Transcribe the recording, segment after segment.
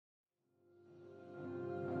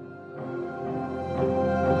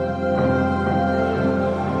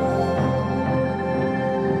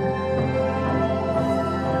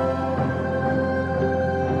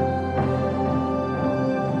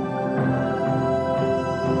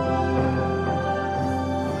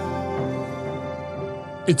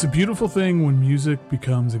It's a beautiful thing when music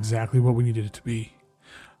becomes exactly what we needed it to be.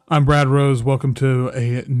 I'm Brad Rose. Welcome to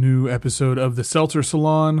a new episode of the Seltzer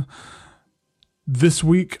Salon. This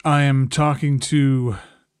week I am talking to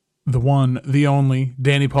the one, the only,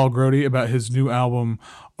 Danny Paul Grody about his new album,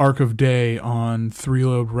 Arc of Day, on Three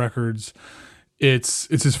Lobe Records. It's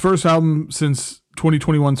his first album since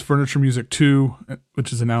 2021's Furniture Music 2,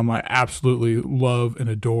 which is an album I absolutely love and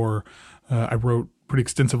adore. I wrote pretty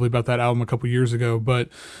extensively about that album a couple years ago, but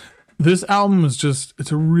this album is just, it's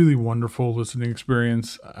a really wonderful listening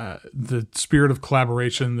experience. The spirit of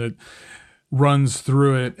collaboration that runs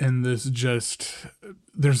through it, and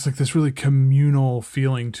there's like this really communal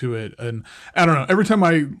feeling to it. And I don't know, every time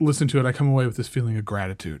I listen to it, I come away with this feeling of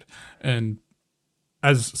gratitude. And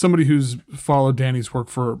as somebody who's followed Danny's work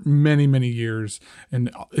for many, many years and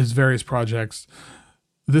his various projects,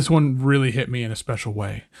 this one really hit me in a special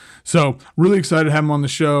way. So really excited to have him on the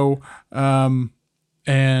show.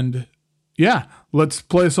 And yeah, let's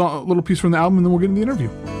play a little piece from the album and then we'll get into the interview.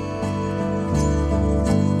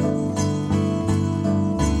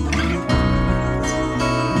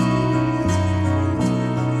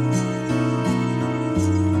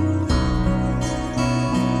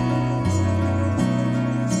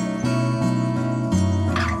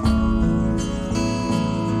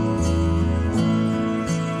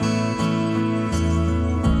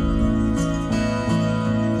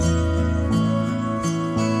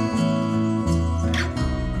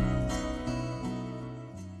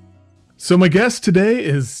 So my guest today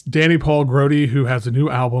is Danny Paul Grody, who has a new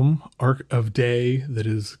album, Arc of Day, that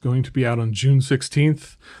is going to be out on June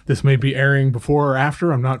 16th. This may be airing before or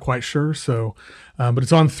after, I'm not quite sure. So, but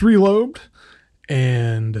it's on Three Lobed.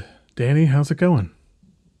 And Danny, how's it going?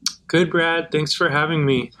 Good, Brad. Thanks for having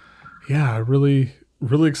me. Yeah, really,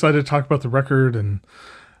 really excited to talk about the record. And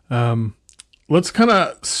let's kind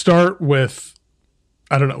of start with,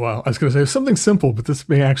 I don't know, well, I was going to say something simple, but this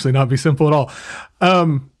may actually not be simple at all.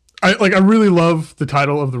 I really love the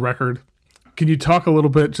title of the record. Can you talk a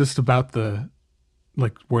little bit just about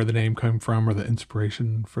where the name came from or the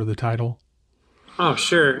inspiration for the title? Oh,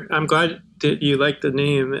 sure. I'm glad that you like the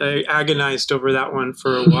name. I agonized over that one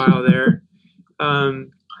for a while there.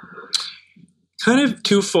 Kind of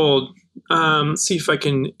twofold. Let's see if I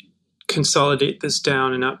can consolidate this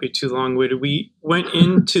down and not be too long-winded. We went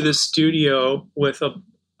into the studio with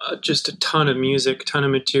just a ton of music, a ton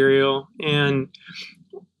of material, and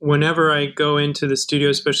whenever I go into the studio,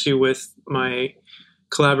 especially with my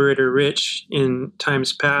collaborator, Rich, in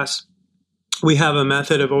times past, we have a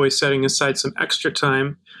method of always setting aside some extra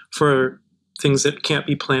time for things that can't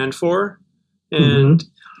be planned for. And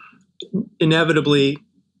inevitably,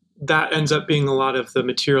 that ends up being a lot of the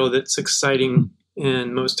material that's exciting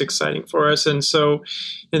and most exciting for us. And so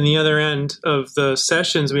in the other end of the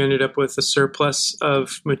sessions, we ended up with a surplus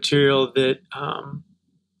of material that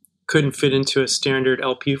couldn't fit into a standard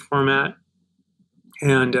LP format.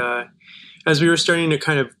 And as we were starting to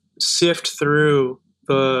kind of sift through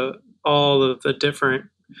all of the different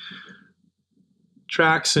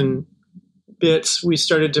tracks and bits, we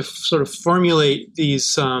started to sort of formulate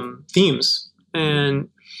these themes. And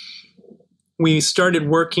we started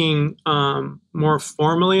working more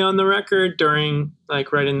formally on the record during,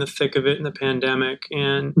 right in the thick of it in the pandemic.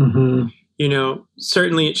 And,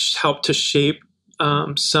 certainly it helped to shape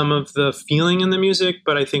some of the feeling in the music,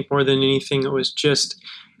 but I think more than anything, it was just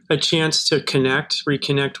a chance to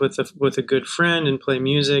reconnect with a good friend and play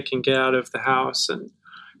music and get out of the house and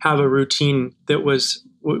have a routine that was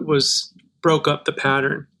broke up the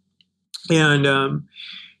pattern. And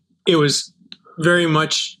it was very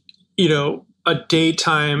much, a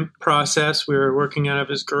daytime process. We were working out of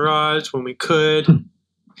his garage when we could.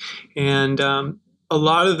 And a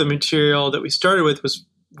lot of the material that we started with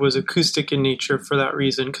was acoustic in nature for that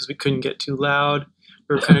reason, because we couldn't get too loud.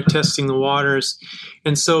 We were kind of testing the waters.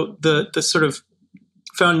 And so the sort of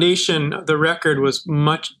foundation of the record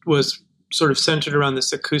was sort of centered around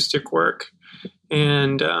this acoustic work.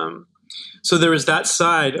 And so there was that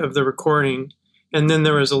side of the recording. And then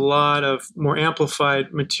there was a lot of more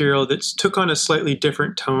amplified material that took on a slightly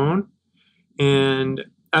different tone. And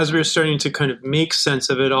as we were starting to kind of make sense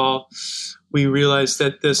of it all, we realized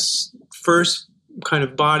that this first kind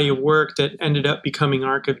of body of work that ended up becoming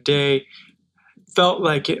Arc of Day felt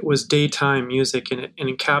like it was daytime music, and it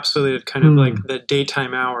encapsulated kind of like the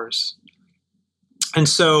daytime hours. And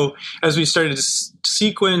so as we started to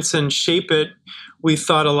sequence and shape it, we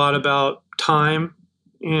thought a lot about time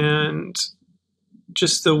and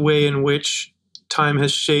just the way in which time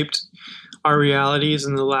has shaped our realities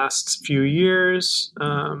in the last few years,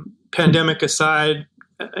 pandemic aside,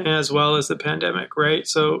 as well as the pandemic, right?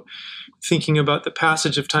 So thinking about the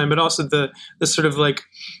passage of time, but also the sort of like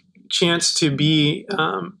chance to be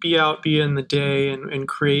out, be in the day, and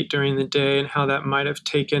create during the day, and how that might have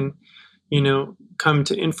taken, come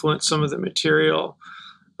to influence some of the material.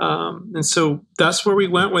 And so that's where we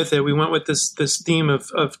went with it. We went with this theme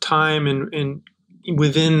of time and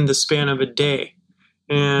within the span of a day.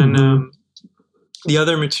 And the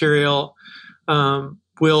other material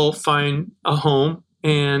will find a home.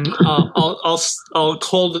 And I'll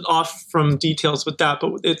hold it off from details with that,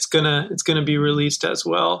 but it's gonna be released as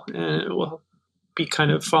well, and it will be kind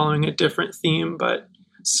of following a different theme, but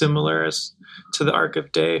similar as to the arc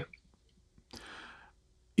of day.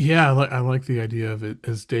 Yeah, I like the idea of it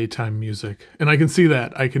as daytime music, and I can see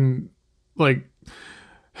that. I can like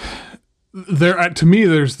there to me.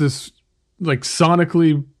 There's this like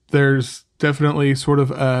sonically. There's definitely sort of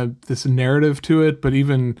this narrative to it, but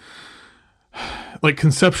even like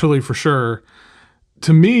conceptually for sure,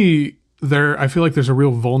 to me, I feel like there's a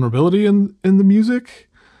real vulnerability in the music.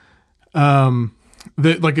 That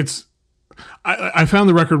like I found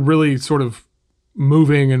the record really sort of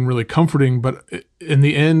moving and really comforting, but in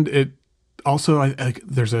the end, it also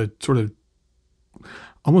there's a sort of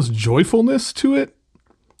almost joyfulness to it.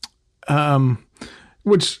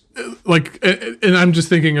 Which like, and I'm just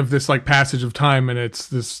thinking of this like passage of time, and it's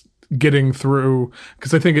this getting through,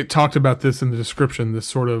 because I think it talked about this in the description, this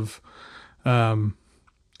sort of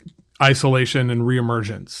isolation and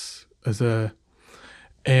reemergence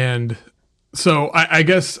and so I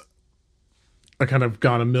guess I kind of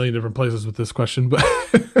gone a million different places with this question, but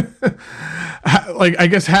like I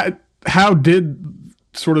guess how did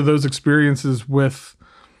sort of those experiences with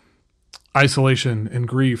isolation and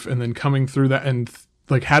grief and then coming through that, and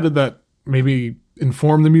like how did that maybe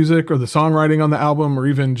inform the music or the songwriting on the album, or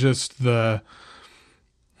even just I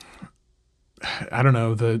don't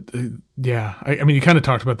know, I mean, you kind of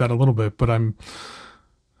talked about that a little bit, but I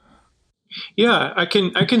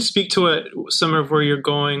can speak to it, some of where you're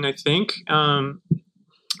going. I think,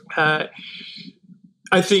 I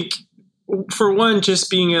think for one,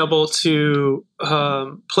 just being able to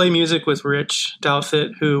play music with Rich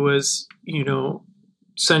Douthit, who was,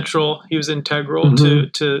 central. He was integral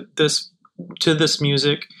to this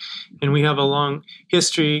music, and we have a long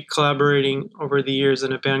history collaborating over the years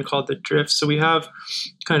in a band called The Drift. So we have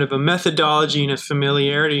kind of a methodology and a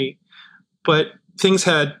familiarity, but things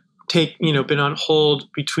had been on hold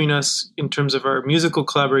between us in terms of our musical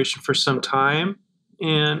collaboration for some time,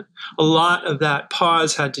 and a lot of that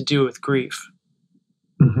pause had to do with grief.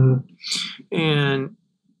 And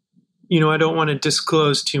I don't want to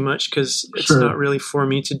disclose too much because it's not really for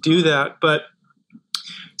me to do that, but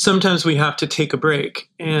sometimes we have to take a break,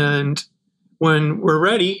 and when we're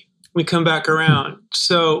ready, we come back around.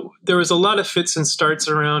 So there was a lot of fits and starts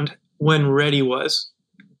around when ready was.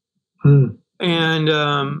 And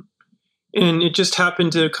it just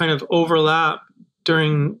happened to kind of overlap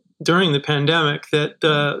during the pandemic, that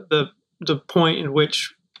the point in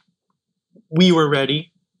which we were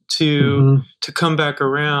ready to come back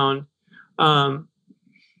around,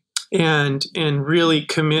 and really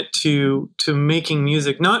commit to making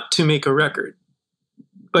music, not to make a record,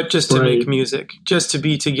 but just to make music, just to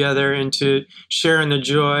be together and to share in the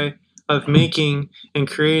joy of making and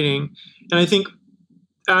creating. And I think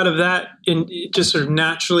out of that, and just sort of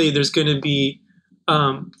naturally, there's going to be,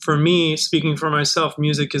 for me, speaking for myself,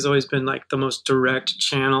 music has always been like the most direct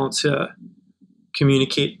channel to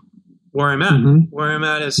communicate where I'm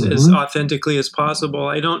at, as authentically as possible.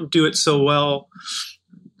 I don't do it so well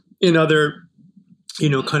in other,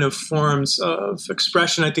 kind of forms of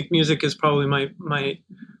expression. I think music is probably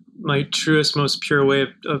my truest, most pure way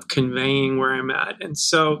of conveying where I'm at. And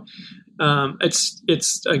so it's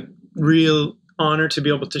a real honor to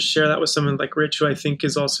be able to share that with someone like Rich, who I think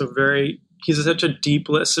is also he's such a deep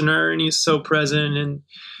listener, and he's so present. And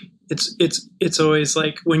it's always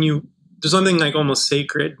like there's something like almost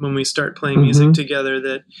sacred when we start playing music together,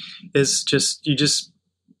 that is just,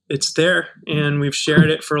 it's there, and we've shared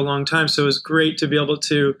it for a long time. So it was great to be able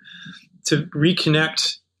to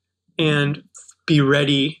reconnect and be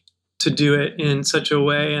ready to do it in such a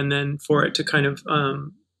way, and then for it to kind of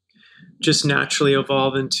just naturally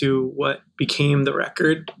evolve into what became the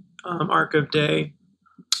record, Arc of Day.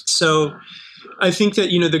 So I think that,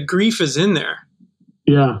 the grief is in there.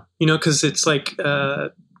 Yeah. Because it's like,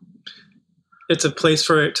 it's a place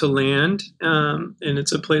for it to land, and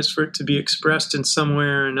it's a place for it to be expressed in some way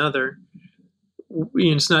or another.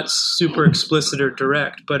 It's not super explicit or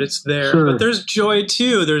direct, but it's there. Sure. But there's joy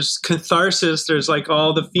too. There's catharsis. There's like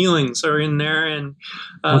all the feelings are in there, and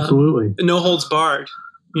absolutely no holds barred.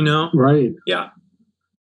 Right? Yeah.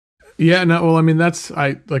 Yeah, no, well, I mean,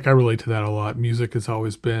 I relate to that a lot. Music has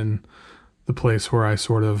always been the place where I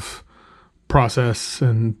sort of process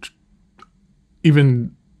and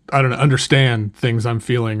even, I don't know, understand things I'm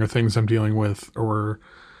feeling or things I'm dealing with, or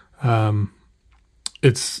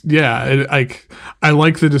it's, yeah, I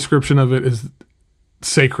like the description of it as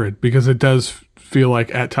sacred, because it does feel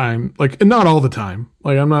like at time, like, and not all the time,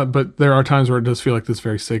 like I'm not, but there are times where it does feel like this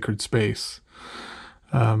very sacred space.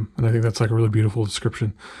 And I think that's like a really beautiful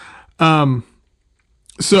description.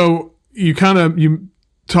 So you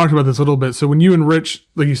talked about this a little bit. So when you and Rich,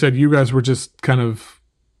 like you said, you guys were just kind of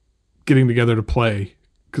getting together to play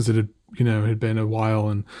because it had been a while.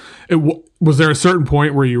 And was there a certain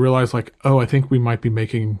point where you realized like, oh, I think we might be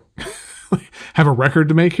have a record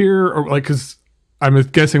to make here? Or like, cause I'm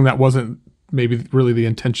guessing that wasn't maybe really the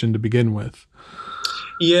intention to begin with.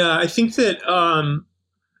 Yeah. I think that,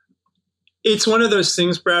 it's one of those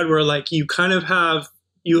things, Brad, where like you kind of have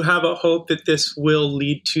a hope that this will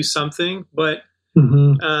lead to something, but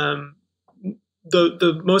the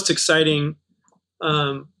most exciting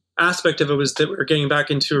aspect of it was that we were getting back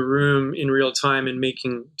into a room in real time and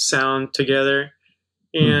making sound together.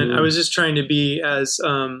 And I was just trying to be as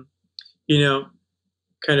kind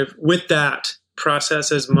of with that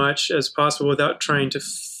process as much as possible without trying to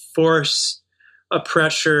force a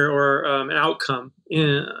pressure or an outcome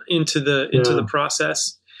into the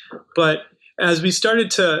process. But as we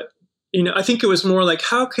started to, I think it was more like,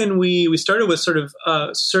 how can we started with sort of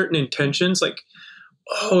certain intentions, like,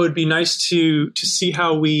 oh, it'd be nice to see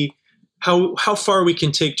how far we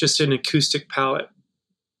can take just an acoustic palette.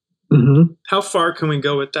 How far can we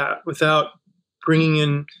go with that without bringing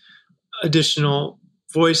in additional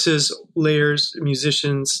voices, layers,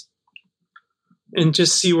 musicians, and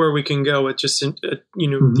just see where we can go with just,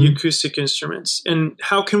 the acoustic instruments. And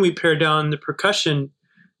how can we pare down the percussion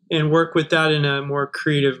and work with that in a more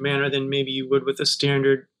creative manner than maybe you would with a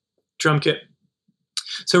standard drum kit.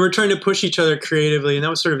 So we're trying to push each other creatively, and that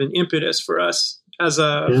was sort of an impetus for us as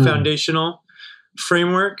a foundational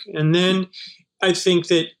framework. And then I think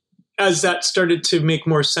that as that started to make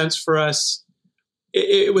more sense for us,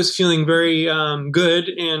 it was feeling very good,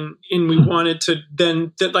 and we wanted to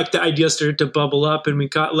then like the idea started to bubble up, and we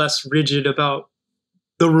got less rigid about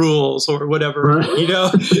the rules or whatever, right.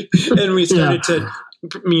 And we started to,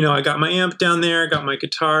 I got my amp down there, got my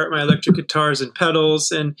guitar, my electric guitars and pedals,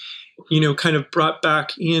 and kind of brought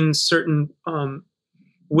back in certain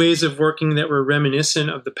ways of working that were reminiscent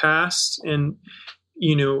of the past. And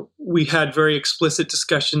we had very explicit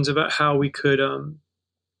discussions about how we could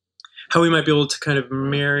how we might be able to kind of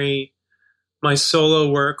marry my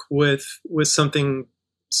solo work with something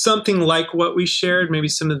like what we shared. Maybe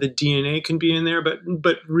some of the DNA can be in there, but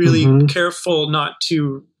really careful not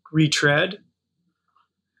to retread,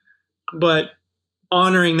 but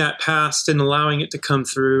honoring that past and allowing it to come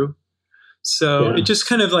through. So it just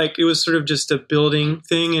kind of like, it was sort of just a building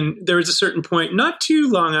thing. And there was a certain point, not too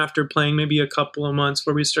long after playing, maybe a couple of months,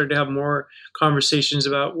 where we started to have more conversations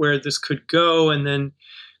about where this could go. And then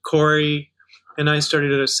Corey and I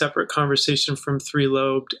started a separate conversation from Three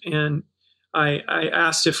Lobed, and I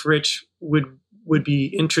asked if Rich would be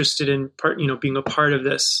interested in being a part of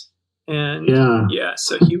this, and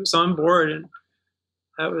so he was on board, and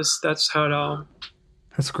that's how it all.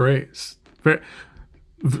 That's great.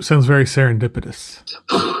 Sounds very serendipitous.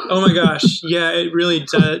 Oh my gosh, yeah, it really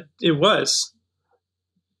it was.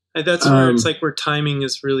 And that's where it's like where timing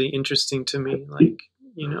is really interesting to me, like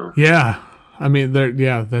Yeah. I mean,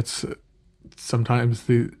 that's sometimes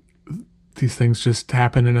these things just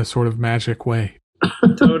happen in a sort of magic way.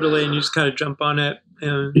 Totally, and you just kind of jump on it.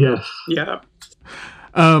 And yeah.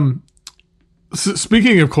 So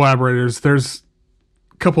speaking of collaborators, there's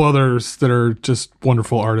a couple others that are just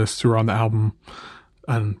wonderful artists who are on the album,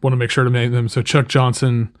 and want to make sure to name them. So Chuck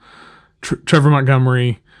Johnson, Trevor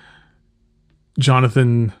Montgomery,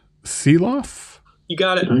 Jonathan Seeloff. You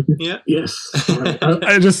got it. Yeah. Yes.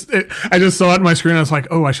 I just saw it on my screen. I was like,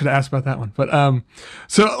 oh, I should have asked about that one. But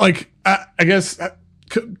so like, I guess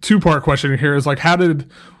 2-part question here is like, how did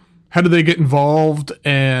they get involved,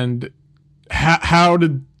 and how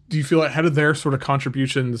did their sort of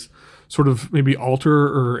contributions sort of maybe alter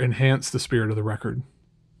or enhance the spirit of the record?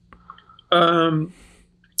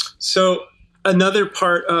 So another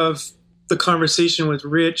part of the conversation with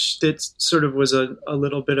Rich that sort of was a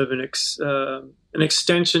little bit of an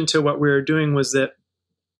extension to what we were doing was that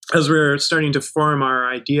as we were starting to form our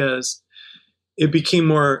ideas, it became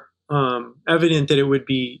more evident that it would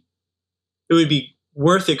be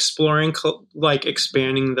worth exploring, like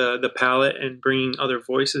expanding the palette and bringing other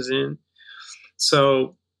voices in.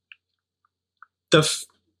 So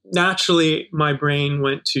naturally, my brain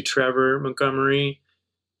went to Trevor Montgomery,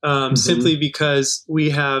 simply because we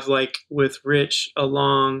have, like with Rich, a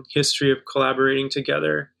long history of collaborating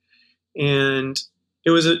together. And it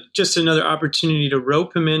was just another opportunity to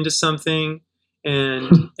rope him into something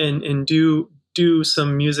and do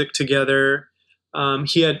some music together.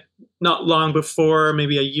 He had, not long before,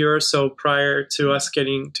 maybe a year or so prior to us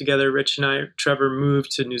getting together, Rich and I, Trevor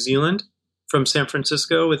moved to New Zealand from San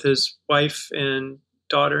Francisco with his wife and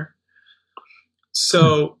daughter.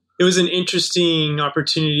 So it was an interesting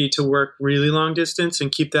opportunity to work really long distance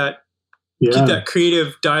and keep that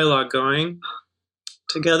creative dialogue going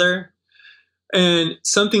together. And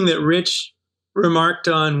something that Rich remarked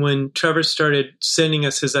on when Trevor started sending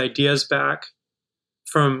us his ideas back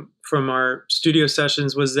from our studio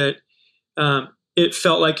sessions was that it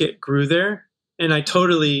felt like it grew there. And I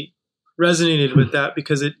totally resonated with that,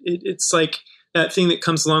 because it's like that thing that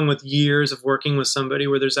comes along with years of working with somebody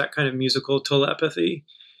where there's that kind of musical telepathy.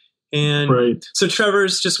 And so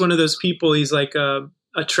Trevor's just one of those people. He's like a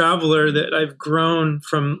traveler that I've grown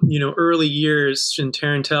from, early years in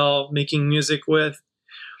Tarantelle making music with.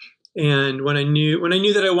 And when I knew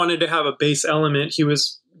that I wanted to have a bass element, he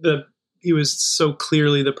was so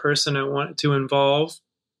clearly the person I wanted to involve.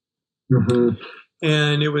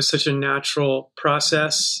 And it was such a natural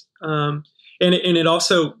process. And it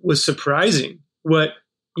also was surprising what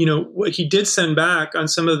he did send back on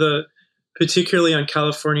some of the, particularly on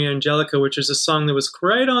California Angelica, which is a song that was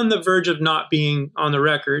right on the verge of not being on the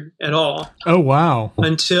record at all. Oh, wow.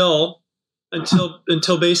 Until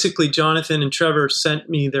basically Jonathan and Trevor sent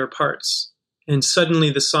me their parts. And suddenly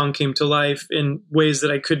the song came to life in ways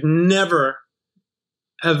that I could never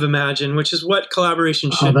have imagined, which is what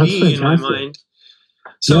collaboration should be fantastic. In my mind.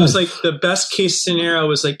 So It was like the best case scenario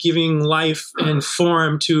was like giving life and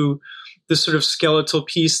form to the sort of skeletal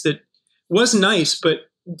piece that was nice, but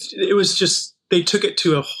it was just, they took it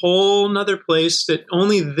to a whole nother place that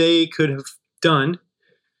only they could have done.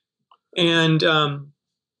 And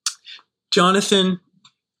Jonathan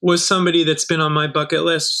was somebody that's been on my bucket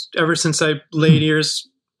list ever since I laid ears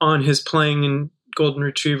on his playing in Golden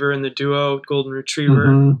Retriever and the duo Golden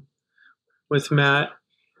Retriever with Matt,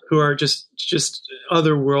 who are just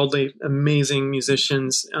otherworldly, amazing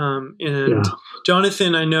musicians.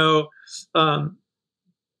 Jonathan, I know,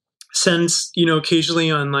 sends,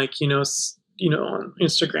 occasionally on on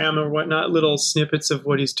Instagram or whatnot, little snippets of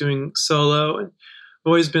what he's doing solo. And I've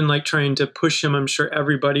always been like trying to push him. I'm sure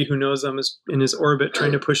everybody who knows him is in his orbit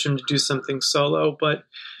trying to push him to do something solo. But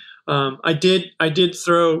I did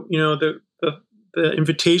throw, the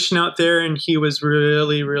invitation out there, and he was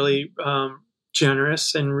really, really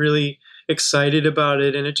generous and really excited about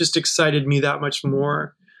it. And it just excited me that much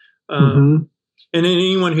more. And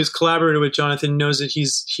anyone who's collaborated with Jonathan knows that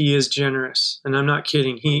he is generous, and I'm not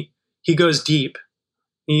kidding. He goes deep.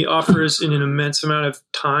 He offers in an immense amount of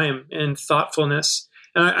time and thoughtfulness.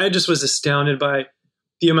 And I just was astounded by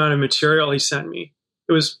the amount of material he sent me.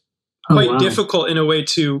 It was quite difficult in a way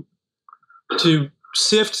to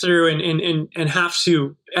sift through and have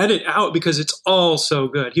to edit out, because it's all so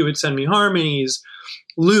good. He would send me harmonies,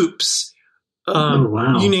 loops,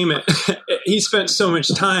 you name it. He spent so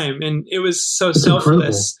much time, and it was so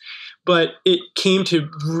selfless, but it came to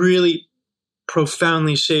really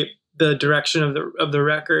profoundly shape the direction of the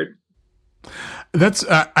record. That's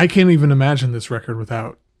I can't even imagine this record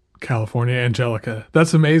without California Angelica.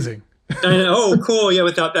 That's amazing. I know. Oh, cool. Yeah,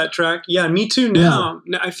 without that track. Yeah, me too now.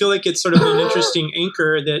 Yeah. I feel like it's sort of an interesting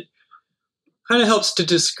anchor that kind of helps to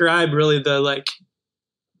describe really the, like,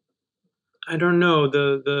 I don't know,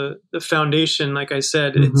 the foundation. Like I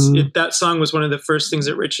said, that song was one of the first things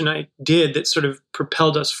that Rich and I did that sort of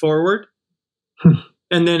propelled us forward.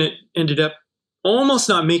 And then it ended up almost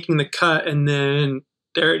not making the cut, and then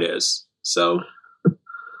there it is. So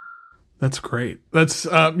that's great. That's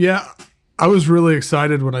I was really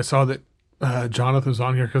excited when I saw that Jonathan was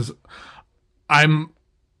on here, because I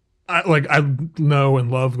know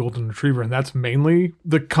and love Golden Retriever, and that's mainly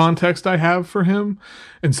the context I have for him.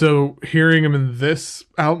 And so hearing him in this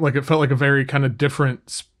out, like, it felt like a very kind of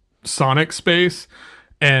different sonic space,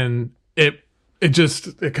 and it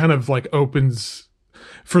kind of like opens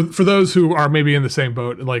for those who are maybe in the same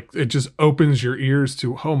boat. Like, it just opens your ears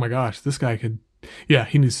to, oh my gosh, this guy could. Yeah,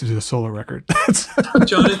 he needs to do a solo record.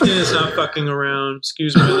 Jonathan is not fucking around.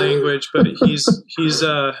 Excuse my language, but he's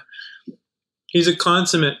a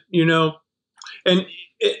consummate, And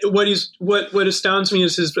what astounds me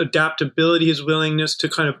is his adaptability, his willingness to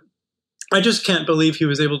kind of. I just can't believe he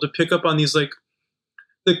was able to pick up on these, like,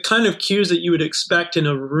 the kind of cues that you would expect in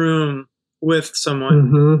a room with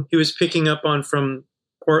someone. He was picking up on from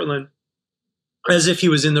Portland. as if he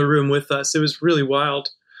was in the room with us. It was really wild.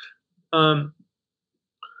 So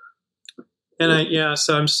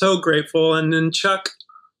I'm so grateful. And then Chuck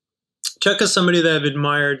is somebody that I've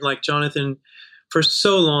admired, like Jonathan, for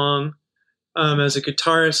so long, as a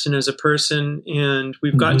guitarist and as a person. And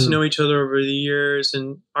we've gotten to know each other over the years,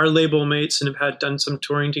 and our label mates, and have done some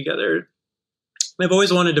touring together. I've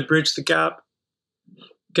always wanted to bridge the gap,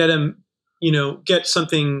 get him, get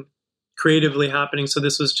something creatively happening. So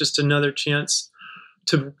this was just another chance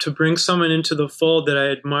to bring someone into the fold that I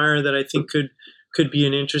admire, that I think could be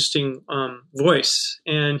an interesting voice.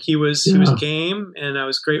 And he was game, and I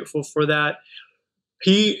was grateful for that.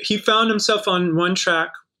 He found himself on one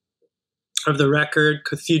track of the record,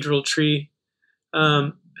 Cathedral Tree.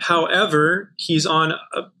 However, he's on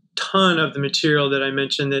a ton of the material that I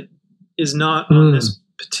mentioned that is not on this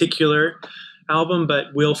particular album, but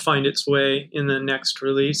will find its way in the next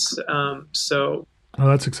release. Oh,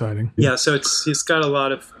 that's exciting. Yeah, so he's got a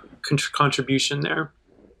lot of contribution there.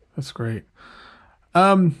 That's great.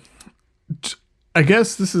 I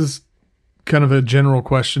guess this is kind of a general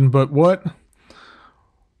question, but what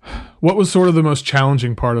was sort of the most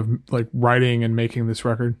challenging part of like writing and making this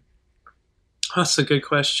record? That's a good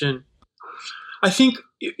question. I think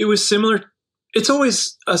it was similar. It's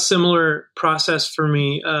always a similar process for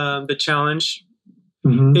me. The challenge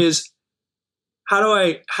is how do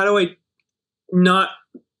I not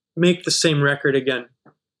make the same record again?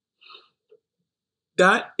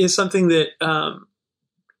 That is something that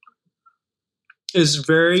is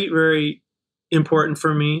very, very important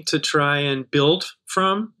for me to try and build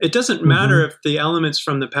from. It doesn't matter if the elements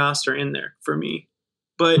from the past are in there for me,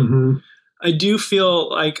 but I do feel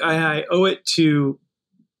like I owe it to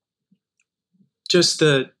just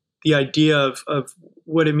the idea of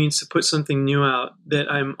what it means to put something new out,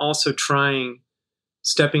 that I'm also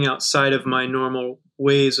stepping outside of my normal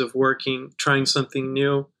ways of working, trying something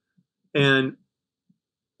new, and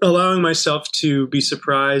allowing myself to be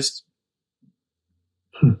surprised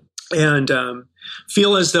and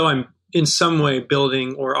feel as though I'm in some way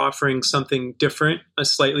building or offering something different, a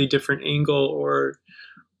slightly different angle or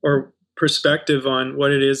perspective on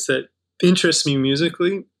what it is that interests me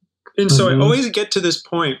musically. And so I always get to this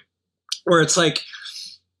point where it's like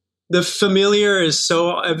the familiar is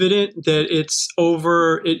so evident that it's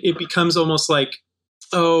over. It becomes almost like,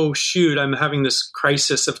 oh shoot, I'm having this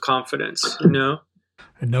crisis of confidence, I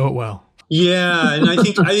know it well. Yeah. And I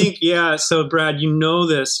think, yeah. So Brad, you know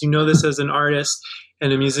this as an artist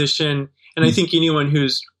and a musician. And I think anyone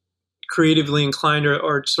who's creatively inclined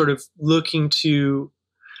or sort of looking to,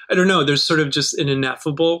 I don't know, there's sort of just an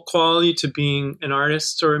ineffable quality to being an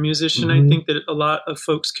artist or a musician. I think that a lot of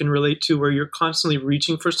folks can relate to, where you're constantly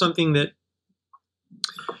reaching for something that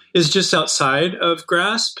is just outside of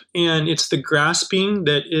grasp. And it's the grasping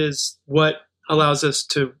that is what allows us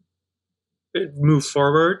to move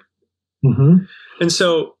forward. And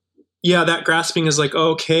so, yeah, that grasping is like,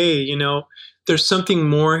 okay, there's something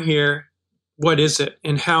more here. What is it?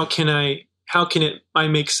 And how can I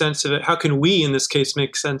make sense of it? How can we, in this case,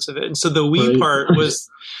 make sense of it? And so the we part was,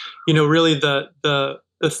 really the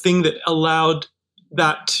thing that allowed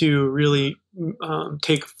that to really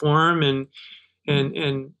take form and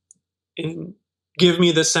give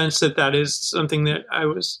me the sense that is something that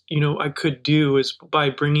I could do, is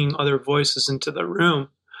by bringing other voices into the room.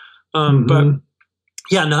 But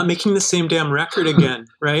yeah, not making the same damn record again,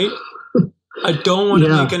 right? I don't want to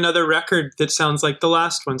make another record that sounds like the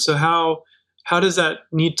last one. So how does that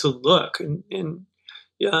need to look?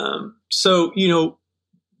 So,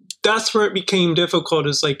 that's where it became difficult,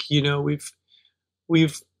 is like, we've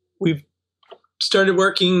started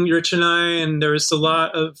working, Rich and I, and there's a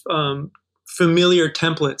lot of familiar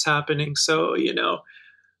templates happening. So,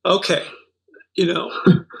 okay,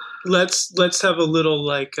 let's have a little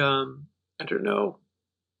like, I don't know,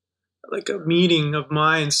 like a meeting of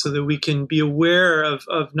minds so that we can be aware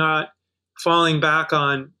of not falling back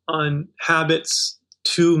on habits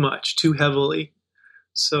too heavily.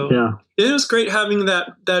 So it was great having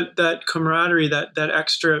that camaraderie, that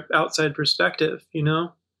extra outside perspective,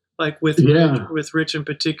 like with Rich in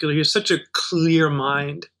particular. He has such a clear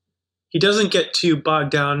mind. He doesn't get too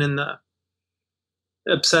bogged down in the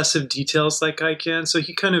obsessive details like I can. So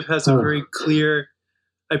he kind of has a very clear,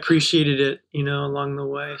 I appreciated it, along the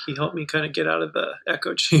way. He helped me kind of get out of the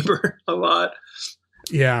echo chamber a lot.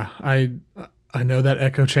 Yeah, I know that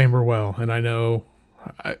echo chamber well. And I know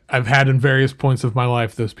I've had in various points of my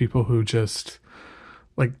life those people who just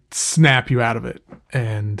like snap you out of it.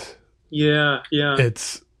 And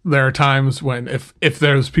there are times when if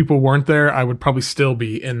those people weren't there, I would probably still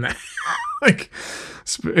be in that.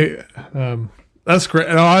 That's great.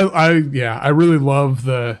 And I really love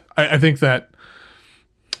I think that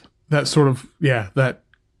sort of, that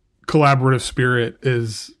collaborative spirit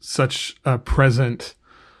is such a present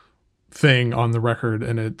thing on the record,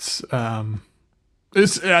 and it's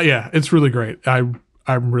really great. I'm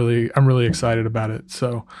really excited about it.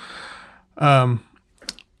 So,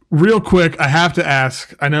 real quick, I have to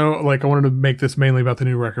ask, I know, like, I wanted to make this mainly about the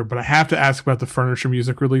new record, but I have to ask about the Furniture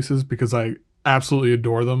music releases because I absolutely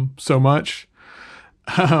adore them so much.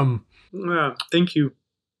 Thank you.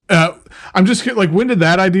 I'm just like, when did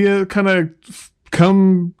that idea kind of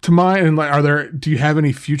come to mind? And like, do you have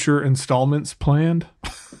any future installments planned?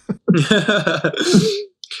 That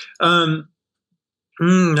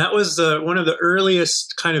was one of the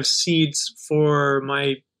earliest kind of seeds for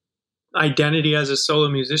my identity as a solo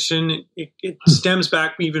musician. It stems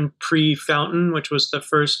back even pre-Fountain, which was the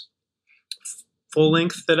first full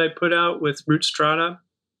length that I put out with Root Strata.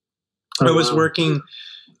 I was working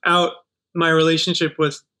out my relationship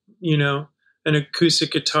with, an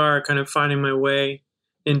acoustic guitar, kind of finding my way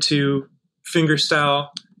into fingerstyle,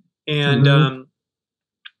 and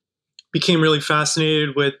became really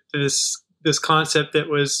fascinated with this concept that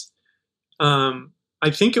was,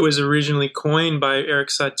 I think it was originally coined by Eric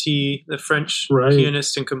Satie, the French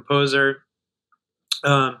pianist and composer,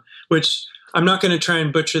 which I'm not going to try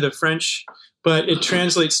and butcher the French, but it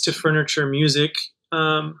translates to furniture music.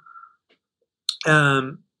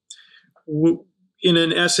 In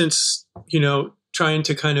an essence, trying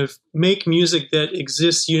to kind of make music that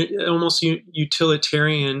exists, almost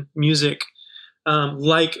utilitarian music,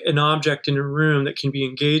 like an object in a room that can be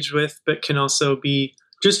engaged with, but can also be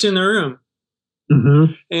just in the room.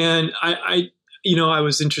 Mm-hmm. And I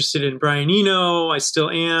was interested in Brian Eno. I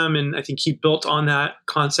still am. And I think he built on that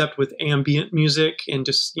concept with ambient music, and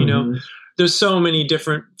just, there's so many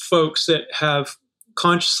different folks that have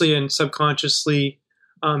consciously and subconsciously,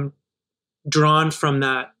 drawn from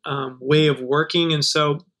that way of working. And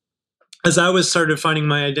so as I was started finding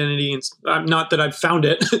my identity, and not that I've found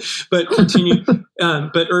it, but continue,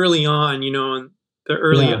 but early on, in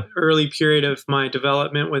the early period of my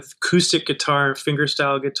development with acoustic guitar,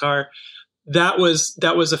 fingerstyle guitar, that was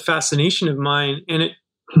a fascination of mine, and it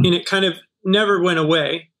kind of never went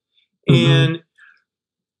away. And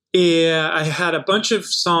I had a bunch of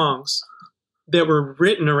songs that were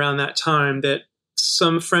written around that time that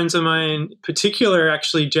some friends of mine, in particular,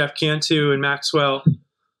 actually Jeff Cantu and Maxwell,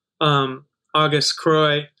 August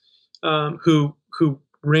Croy, who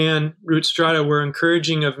ran Root Strata, were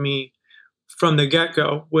encouraging of me from the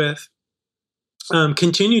get-go with,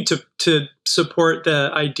 continued to support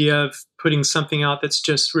the idea of putting something out that's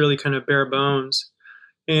just really kind of bare bones.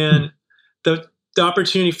 And the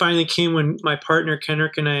opportunity finally came when my partner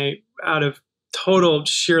Kendrick and I, out of total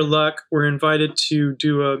sheer luck, were invited to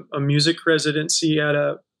do a music residency at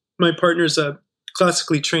my partner's a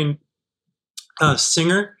classically trained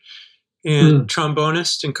singer and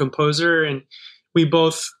trombonist and composer, and we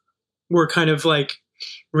both were kind of like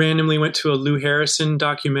randomly went to a Lou Harrison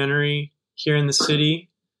documentary here in the city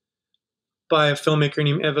by a filmmaker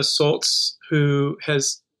named Eva Soltz, who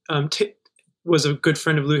has was a good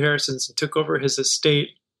friend of Lou Harrison's and took over his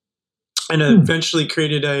estate, and eventually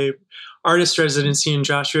created a artist residency in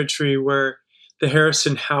Joshua Tree, where the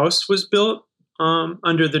Harrison House was built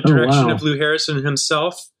under the direction of Lou Harrison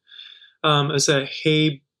himself, as a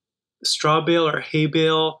straw bale or hay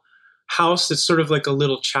bale house. It's sort of like a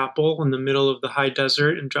little chapel in the middle of the high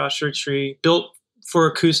desert in Joshua Tree, built for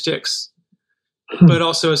acoustics, but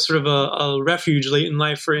also as sort of a refuge late in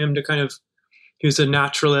life for him to he was a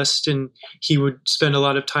naturalist, and he would spend a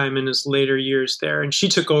lot of time in his later years there. And she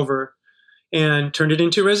took over and turned it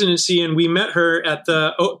into residency. And we met her at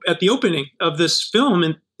the opening of this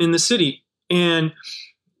film in the city. And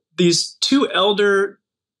these two elder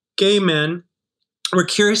gay men were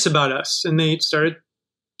curious about us, and they started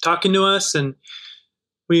talking to us, and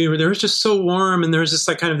they were just so warm. And there was this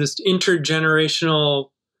like kind of this intergenerational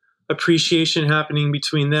appreciation happening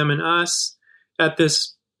between them and us at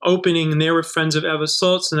this opening. And they were friends of Eva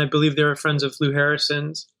Soltz, and I believe they were friends of Lou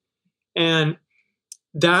Harrison's. And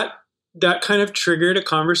that kind of triggered a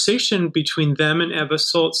conversation between them and Eva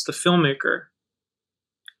Soltz, the filmmaker,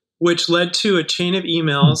 which led to a chain of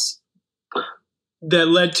emails that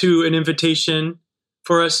led to an invitation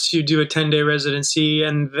for us to do a 10-day residency.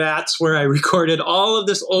 And that's where I recorded all of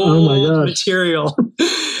this old material.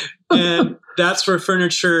 And that's where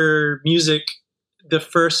Furniture Music, the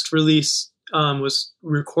first release, was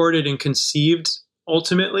recorded and conceived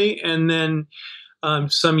ultimately. And then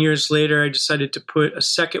some years later, I decided to put a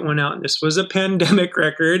second one out, and this was a pandemic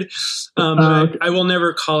record. But I will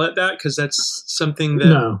never call it that, because that's something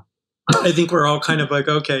that I think we're all kind of like,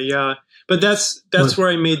 okay, yeah. But that's where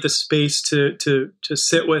I made the space to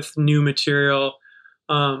sit with new material,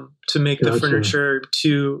 to make the Furniture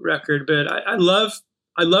 2 record. But I love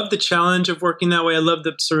the challenge of working that way. I love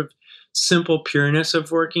the sort of simple pureness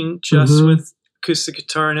of working just with acoustic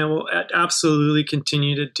guitar, and I will absolutely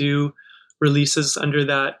continue to do releases under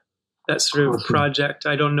that sort of project.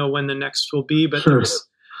 I don't know when the next will be, but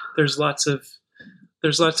there's lots of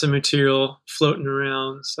material floating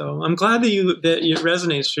around. So I'm glad that it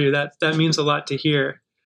resonates for you. That means a lot to hear.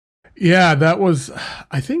 Yeah, that was,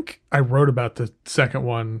 I think I wrote about the second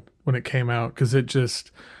one when it came out, because it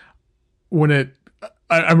just, I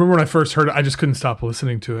remember when I first heard it, I just couldn't stop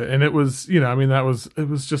listening to it. And it was, it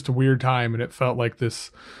was just a weird time, and it felt like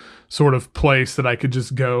this sort of place that I could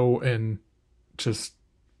just go and just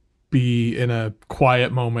be in a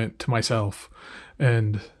quiet moment to myself.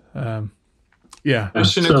 And, yeah.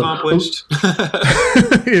 Mission accomplished.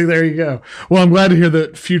 There you go. Well, I'm glad to hear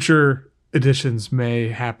that future editions may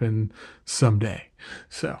happen someday.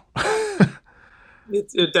 So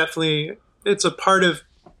it definitely, it's a part of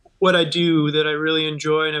what I do that I really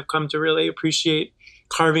enjoy, and I've come to really appreciate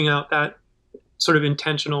carving out that sort of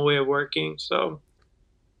intentional way of working. So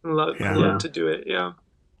I love to do it. Yeah.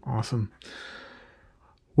 Awesome.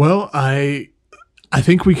 Well, I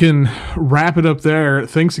think we can wrap it up there.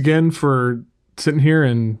 Thanks again for sitting here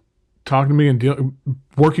and talking to me and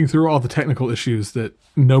working through all the technical issues that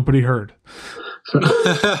nobody heard.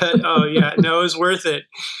 Oh yeah, no, it was worth it.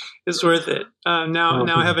 It's worth it. Now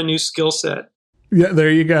I have a new skill set. Yeah,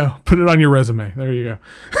 there you go. Put it on your resume. There you go.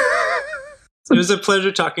 It was a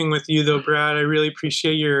pleasure talking with you, though, Brad. I really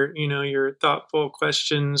appreciate your thoughtful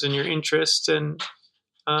questions and your interest. And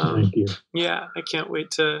thank you. Yeah, I can't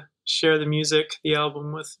wait to share the music, the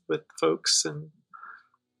album with folks. And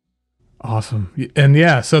awesome. And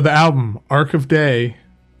yeah, so the album Arc of Day,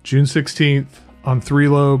 June 16th on 3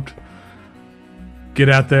 Lobed. Get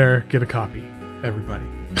out there, get a copy, everybody.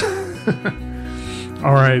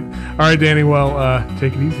 All right, Danny. Well,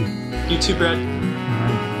 take it easy. You too, Brad. All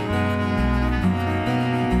right.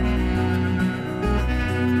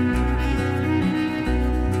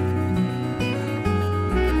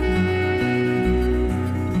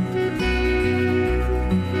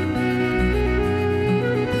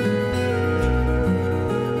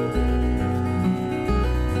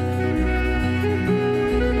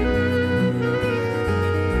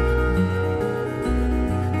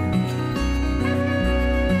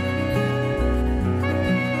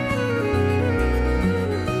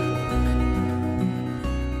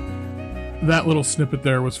 That little snippet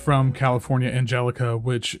there was from California Angelica,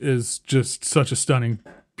 which is just such a stunning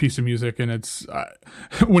piece of music. And it's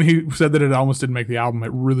when he said that it almost didn't make the album,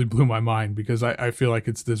 it really blew my mind, because I feel like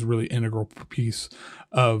it's this really integral piece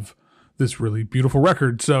of this really beautiful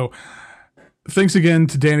record. So thanks again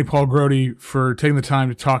to Danny Paul Grody for taking the time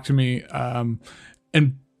to talk to me.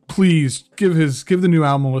 And please give the new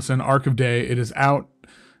album a listen, Arc of Day. It is out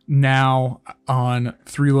now on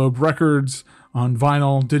 3 Lobed Records, on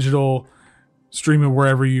vinyl, digital. Stream it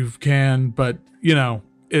wherever you can, but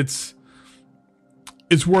it's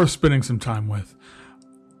worth spending some time with.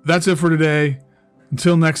 That's it for today.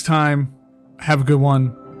 Until next time, have a good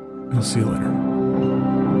one, and I'll see you later.